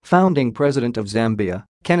Founding president of Zambia,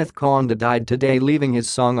 Kenneth Kaunda died today, leaving his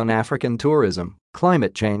song on African tourism,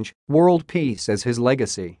 climate change, world peace as his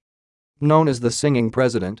legacy. Known as the Singing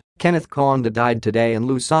President, Kenneth Kaunda died today in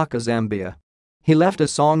Lusaka, Zambia. He left a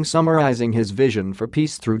song summarizing his vision for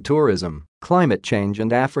peace through tourism, climate change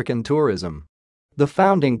and African tourism. The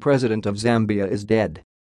founding president of Zambia is dead.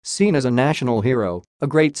 Seen as a national hero, a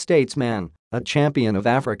great statesman, a champion of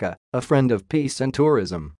Africa, a friend of peace and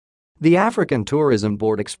tourism. The African Tourism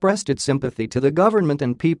Board expressed its sympathy to the government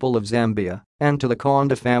and people of Zambia and to the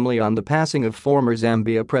Kaunda family on the passing of former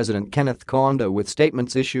Zambia President Kenneth Kaunda, with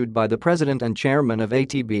statements issued by the president and chairman of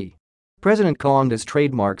ATB. President Kaunda's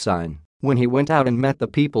trademark sign, when he went out and met the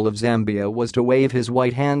people of Zambia, was to wave his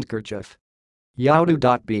white handkerchief.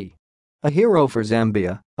 Yaudu.b. A hero for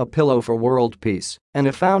Zambia, a pillow for world peace, and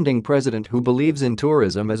a founding president who believes in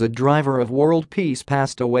tourism as a driver of world peace,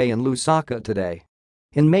 passed away in Lusaka today.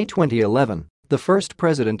 In May 2011, the first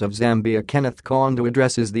president of Zambia, Kenneth Kaunda,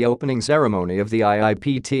 addresses the opening ceremony of the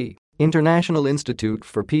IIPT, International Institute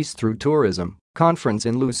for Peace Through Tourism, conference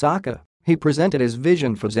in Lusaka. He presented his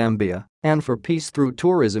vision for Zambia and for peace through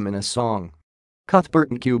tourism in a song. Cuthbert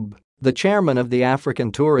Ncube, the chairman of the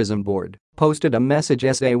African Tourism Board, posted a message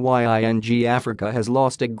saying Africa has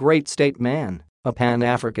lost a great statesman, a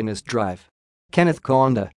Pan-Africanist drive. Kenneth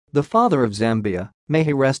Kaunda, the father of Zambia, may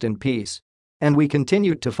he rest in peace. And we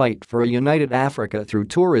continued to fight for a united Africa through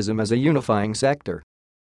tourism as a unifying sector.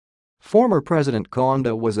 Former President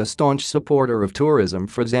Kaunda was a staunch supporter of tourism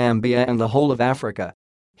for Zambia and the whole of Africa.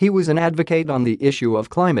 He was an advocate on the issue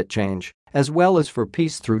of climate change, as well as for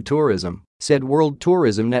peace through tourism, said World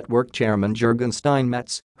Tourism Network chairman Jürgen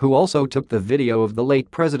Steinmetz, who also took the video of the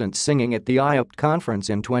late president singing at the IUPT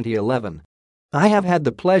conference in 2011. I have had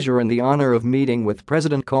the pleasure and the honor of meeting with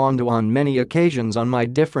President Kaunda on many occasions on my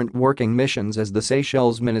different working missions as the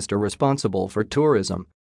Seychelles minister responsible for tourism.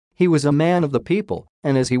 He was a man of the people,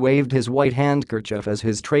 and as he waved his white handkerchief as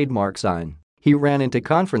his trademark sign, he ran into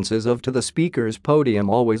conferences to the speaker's podium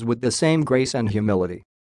always with the same grace and humility.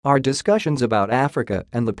 Our discussions about Africa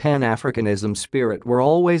and the Pan-Africanism spirit were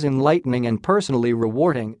always enlightening and personally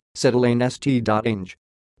rewarding, said Elaine St.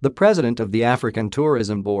 the president of the African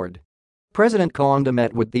Tourism Board. President Kaunda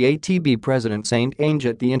met with the ATB President St. Ange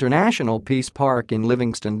at the International Peace Park in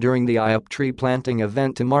Livingston during the IUP tree planting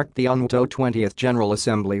event to mark the UNWTO 20th General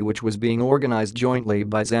Assembly, which was being organized jointly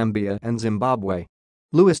by Zambia and Zimbabwe.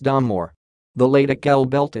 Louis D'Amour. The late Akel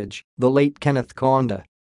Beltage, the late Kenneth Kaunda.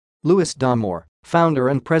 Louis D'Amour, founder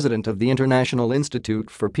and president of the International Institute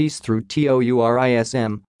for Peace Through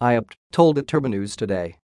Tourism, IUPT, told Turbonews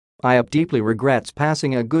today. IUPT deeply regrets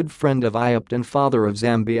passing a good friend of IUPT and father of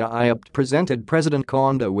Zambia. IUPT presented President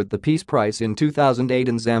Kaunda with the Peace Prize in 2008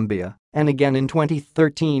 in Zambia and again in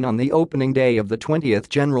 2013 on the opening day of the 20th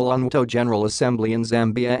General UNWTO General Assembly in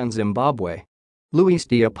Zambia and Zimbabwe. Louis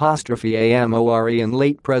D'Amore and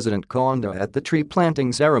late President Kaunda at the tree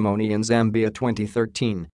planting ceremony in Zambia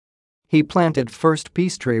 2013. He planted first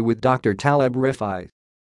peace tree with Dr. Taleb Rifai.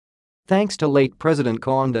 Thanks to late President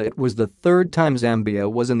Kaunda, it was the third time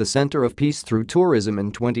Zambia was in the center of peace through tourism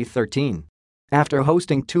in 2013. After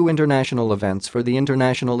hosting 2 international events for the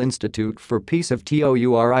International Institute for Peace of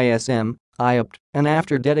Tourism, IUPT, and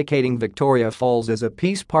after dedicating Victoria Falls as a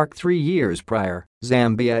peace park 3 years prior,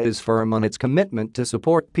 Zambia is firm on its commitment to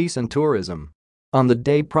support peace and tourism. On the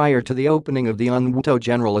day prior to the opening of the UNWTO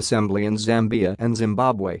General Assembly in Zambia and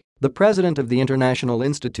Zimbabwe, the president of the International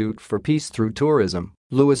Institute for Peace Through Tourism,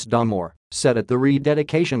 Louis D'Amour, said at the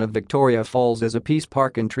rededication of Victoria Falls as a peace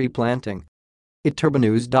park and tree planting.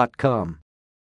 Turbonews.com